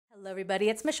Hello everybody,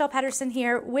 it's Michelle Patterson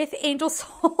here with Angel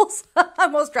Souls. I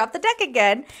almost dropped the deck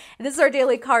again. And this is our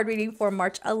daily card reading for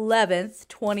March 11th,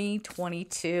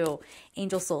 2022.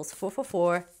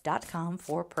 Angelsouls444.com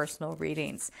for personal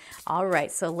readings. All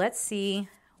right, so let's see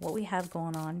what we have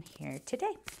going on here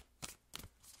today.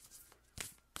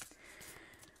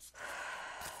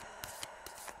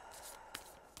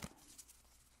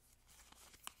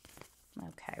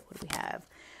 Okay, what do we have?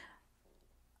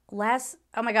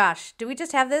 Oh my gosh, do we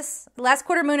just have this? Last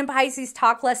quarter moon in Pisces,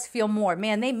 talk less, feel more.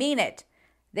 Man, they mean it.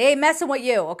 They ain't messing with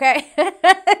you, okay?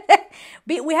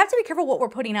 We have to be careful what we're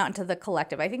putting out into the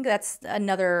collective. I think that's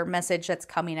another message that's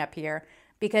coming up here.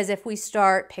 Because if we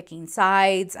start picking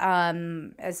sides,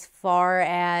 as far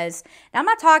as, now I'm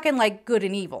not talking like good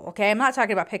and evil, okay? I'm not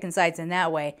talking about picking sides in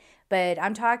that way. But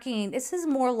I'm talking, this is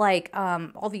more like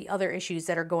all the other issues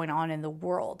that are going on in the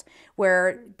world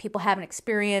where people have an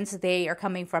experience, they are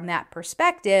coming from that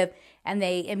perspective, and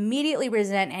they immediately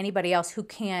resent anybody else who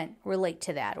can't relate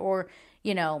to that. Or,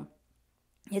 you know,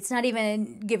 it's not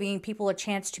even giving people a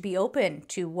chance to be open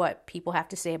to what people have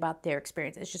to say about their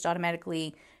experience. It's just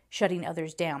automatically shutting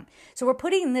others down. So we're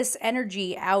putting this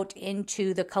energy out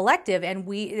into the collective, and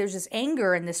there's this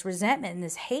anger and this resentment and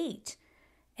this hate.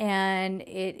 And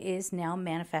it is now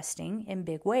manifesting in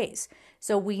big ways.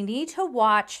 So we need to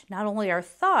watch not only our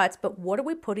thoughts, but what are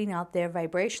we putting out there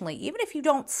vibrationally? Even if you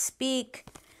don't speak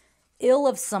ill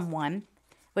of someone,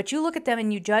 but you look at them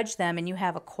and you judge them and you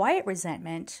have a quiet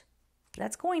resentment,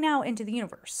 that's going out into the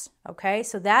universe. Okay,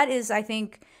 so that is, I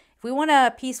think, if we want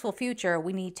a peaceful future,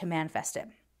 we need to manifest it.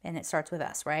 And it starts with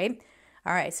us, right?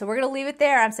 All right, so we're going to leave it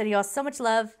there. I'm sending you all so much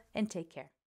love and take care.